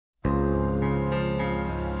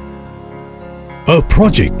A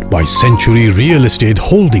project by Century Real Estate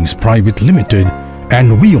Holdings Private Limited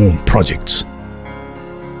and We Own Projects.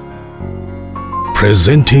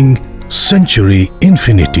 Presenting Century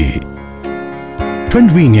Infiniti.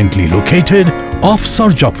 Conveniently located off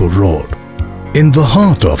Sarjapur Road, in the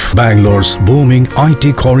heart of Bangalore's booming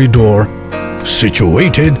IT corridor,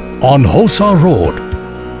 situated on Hosa Road.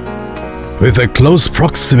 With a close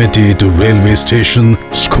proximity to railway station,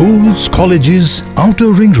 schools, colleges,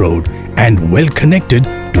 outer ring road and well connected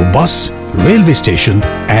to bus, railway station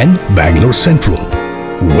and Bangalore Central.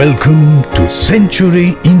 Welcome to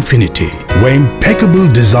Century Infiniti, where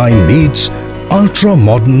impeccable design meets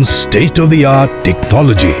ultra-modern state-of-the-art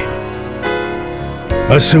technology.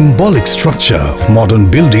 A symbolic structure of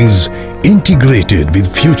modern buildings integrated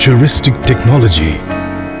with futuristic technology.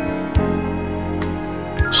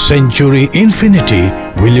 Century Infiniti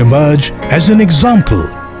will emerge as an example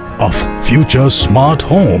of future smart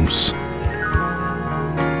homes.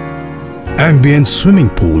 Ambient swimming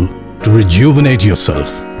pool to rejuvenate yourself,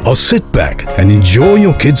 or sit back and enjoy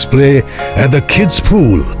your kids' play at the kids'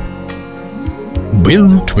 pool.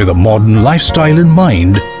 Built with a modern lifestyle in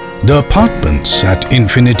mind, the apartments at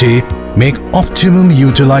Infiniti make optimum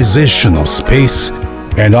utilization of space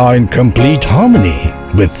and are in complete harmony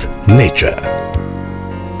with nature.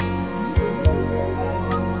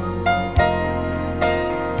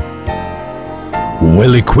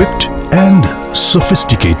 Well-equipped and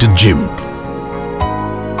sophisticated gym.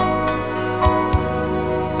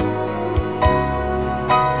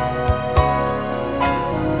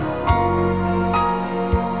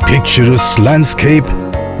 Picturesque landscape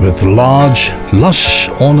with large, lush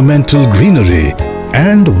ornamental greenery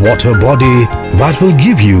and water body that will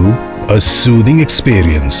give you a soothing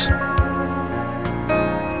experience.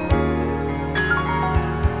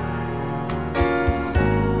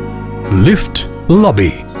 Lift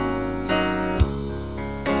lobby.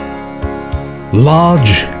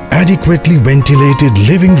 Large, adequately ventilated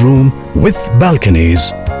living room with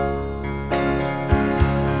balconies.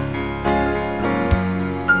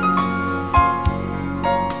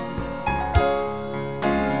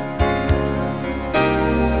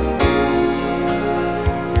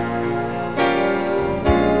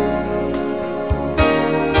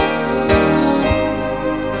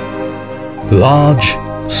 Large,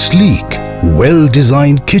 sleek,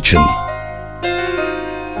 well-designed kitchen.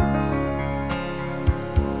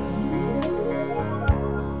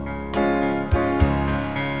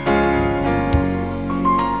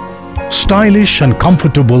 Stylish and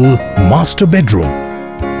comfortable master bedroom.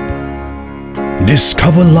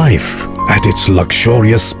 Discover life at its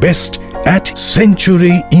luxurious best at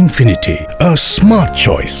Century Infiniti, a smart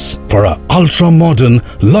choice for an ultra-modern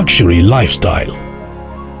luxury lifestyle.